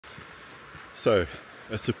So,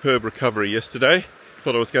 a superb recovery yesterday.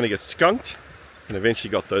 Thought I was going to get skunked, and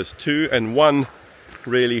eventually got those two, and one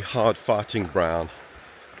really hard fighting brown.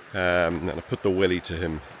 And I put the welly to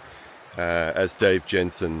him, as Dave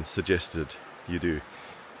Jensen suggested you do.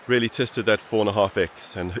 Really tested that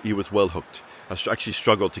 4.5x, and he was well hooked. I actually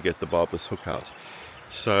struggled to get the barbless hook out.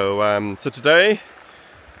 So, so today,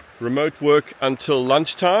 remote work until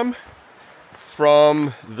lunchtime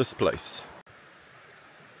from this place.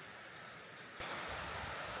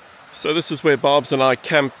 So this is where Barbs and I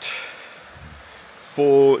camped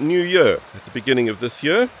for New Year at the beginning of this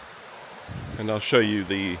year, and I'll show you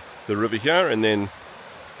the river here and then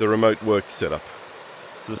the remote work setup.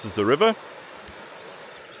 So this is the river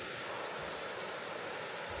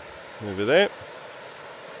over there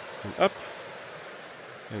and up,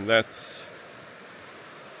 and that's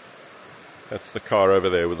the car over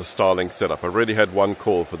there with the Starlink setup. I already had one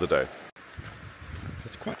call for the day.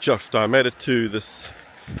 It's quite chuffed. I made it to this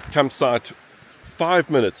campsite 5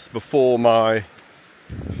 minutes before my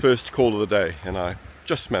first call of the day, and I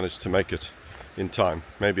just managed to make it in time,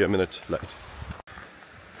 maybe a minute late.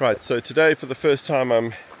 Right, so today for the first time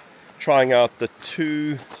I'm trying out the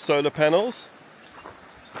 2 solar panels,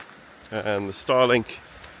 and the Starlink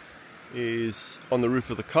is on the roof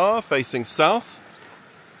of the car facing south,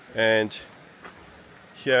 and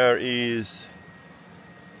here is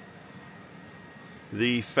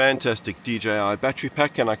the fantastic DJI battery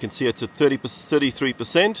pack, and I can see it's at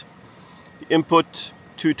 33%. The input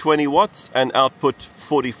 220 watts and output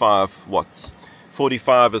 45 watts.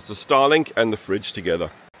 45 is the Starlink and the fridge together.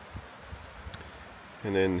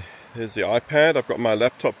 And then here's the iPad. I've got my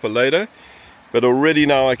laptop for later, but already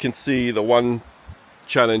now I can see the one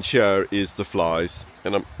challenge here is the flies,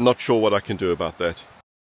 and I'm not sure what I can do about that.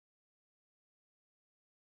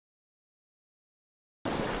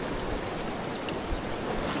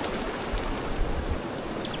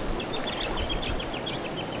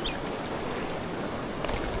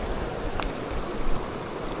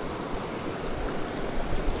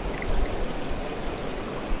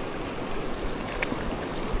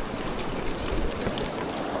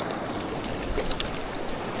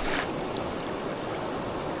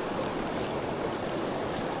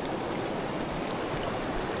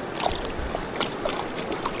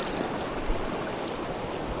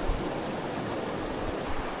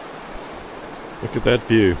 Look at that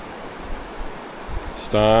view.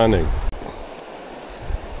 Stunning.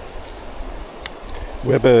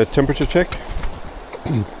 Weber temperature check.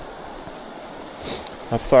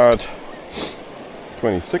 Outside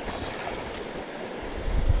 26.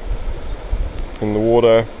 In the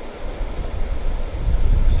water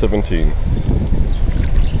 17.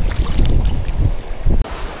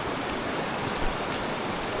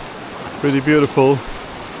 Pretty beautiful,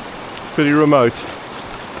 pretty remote.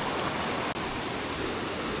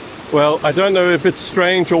 Well, I don't know if it's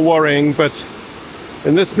strange or worrying, but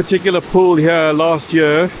in this particular pool here last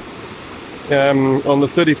year, on the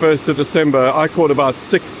 31st of December, I caught about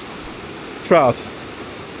 6 trout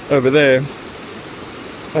over there.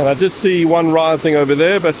 And I did see one rising over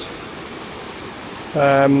there, but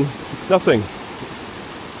nothing.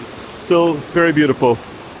 Still very beautiful.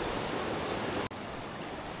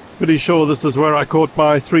 Pretty sure this is where I caught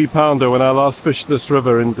my 3-pounder when I last fished this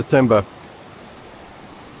river in December.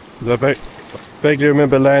 I vaguely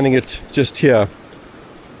remember landing it just here.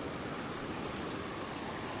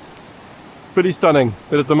 Pretty stunning,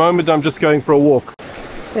 but at the moment I'm just going for a walk.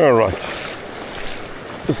 Alright,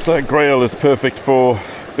 this grail is perfect for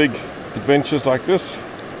big adventures like this.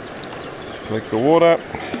 Let's collect the water.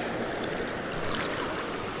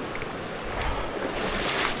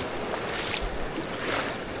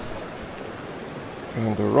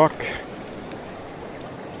 Found a rock.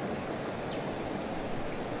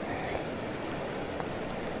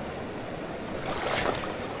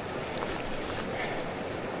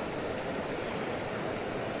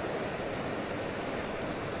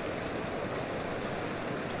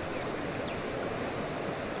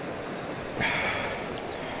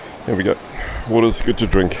 There we go. Water's good to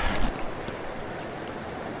drink.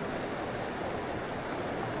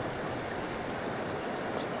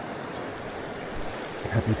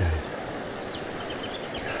 Happy days.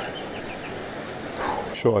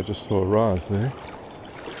 Sure, I just saw a rise there.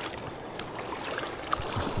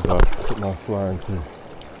 Just as I put my fly into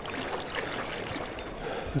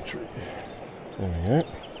the tree. There we go.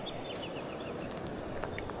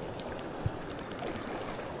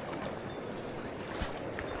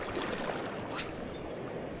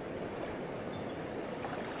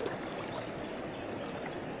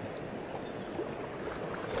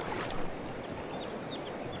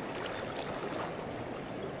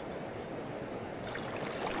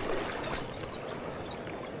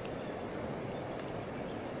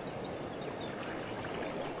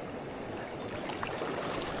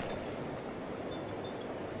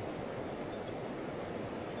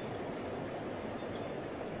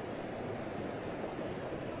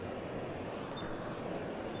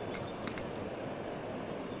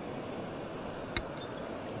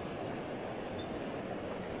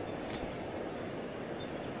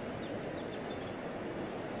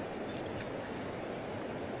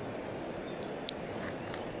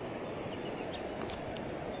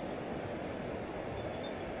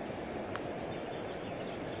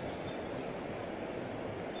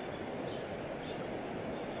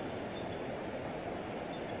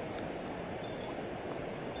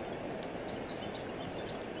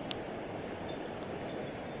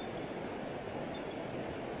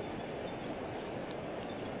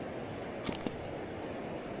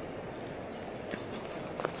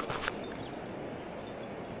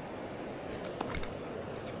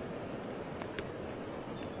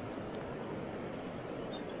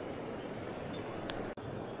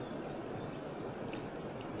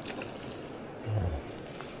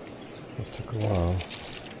 Took a while.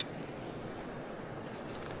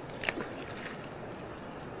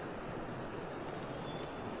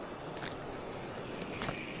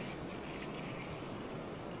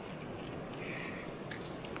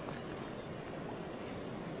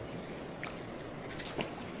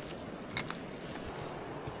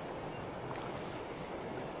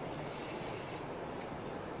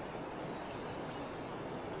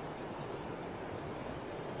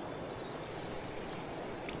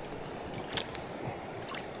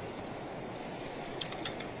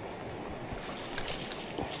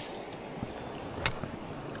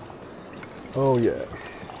 Oh yeah.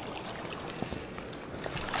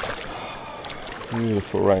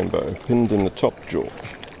 Beautiful rainbow pinned in the top jaw.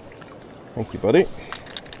 Thank you, buddy.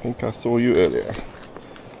 I think I saw you earlier.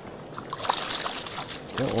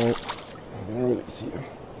 Don't worry, I'm gonna release you.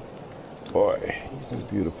 Boy, he's in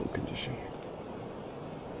beautiful condition.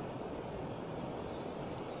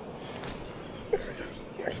 There we go.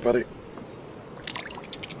 Thanks, buddy.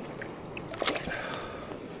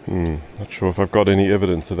 Not sure if I've got any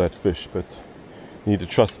evidence of that fish, but you need to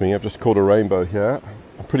trust me. I've just caught a rainbow here.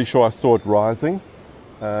 I'm pretty sure I saw it rising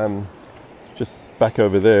just back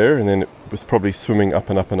over there, and then it was probably swimming up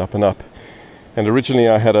and up and up and up. And originally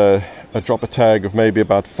I had a dropper tag of maybe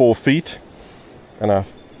about 4 feet, and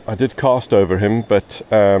I did cast over him, but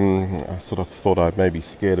I sort of thought I'd maybe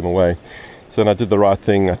scared him away. So then I did the right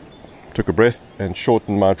thing. I took a breath and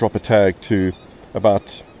shortened my dropper tag to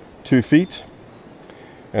about 2 feet.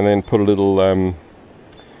 And then put a little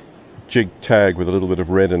jig tag with a little bit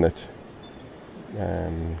of red in it,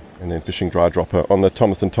 and then fishing dry dropper on the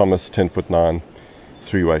Thomas & Thomas 10'9"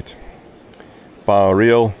 3-weight Bauer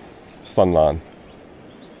reel, sunline,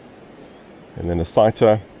 and then a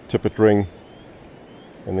sighter, tippet ring,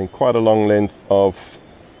 and then quite a long length of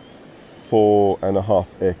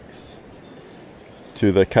 4.5x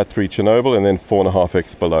to the Cat 3 Chernobyl, and then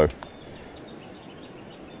 4.5x below.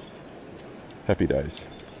 Happy days.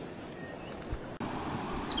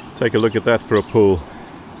 Take a look at that for a pool.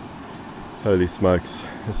 Holy smokes,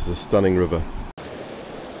 this is a stunning river.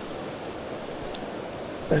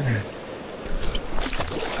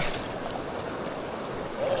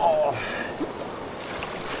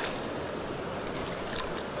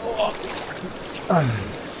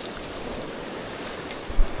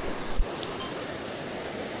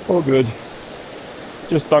 Oh good,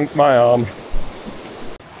 just dunked my arm.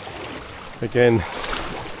 Again,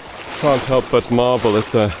 can't help but marvel at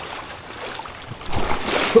the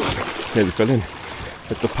nearly fell in.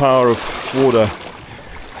 At the power of water.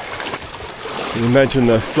 You imagine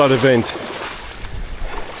the flood event.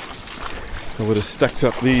 I would have stacked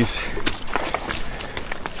up these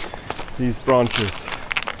branches.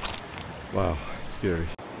 Wow, scary.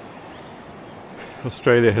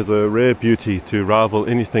 Australia has a rare beauty to rival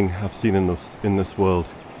anything I've seen in this world.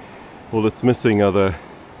 All it's missing are the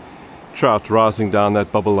trout rising down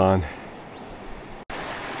that bubble line.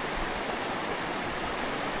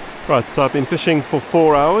 Right, so I've been fishing for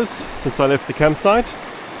 4 hours since I left the campsite,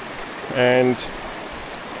 and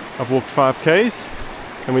I've walked 5k's,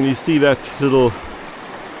 and when you see that little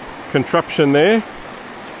contraption there,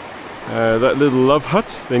 that little love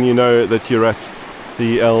hut, then you know that you're at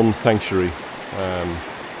the Elm Sanctuary,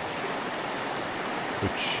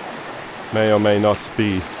 which may or may not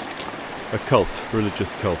be a cult,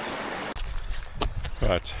 religious cult.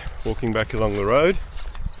 Right, walking back along the road.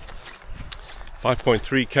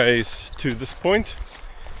 5.3k's to this point.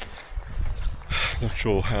 Not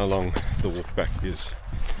sure how long the walk back is.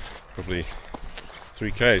 Probably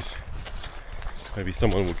 3k's. Maybe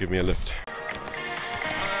someone will give me a lift.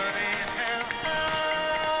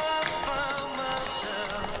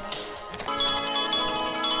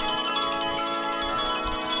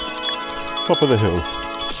 Top of the hill.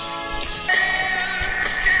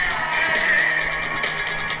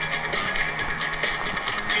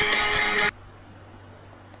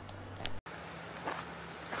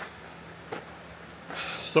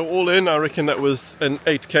 So all in, I reckon that was an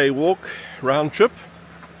 8k walk round trip.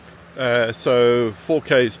 So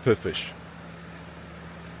 4k's per fish.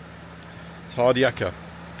 It's hard yakka.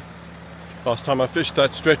 Last time I fished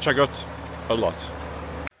that stretch I got a lot.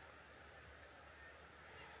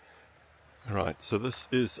 Alright, so this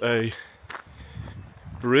is a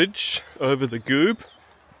bridge over the Goob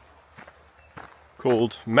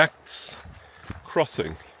called Max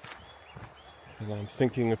Crossing. And I'm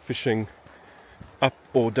thinking of fishing up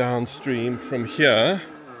or downstream from here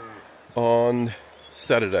on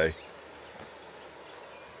Saturday.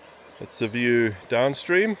 That's the view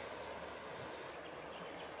downstream,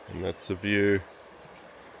 and that's the view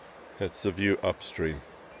upstream.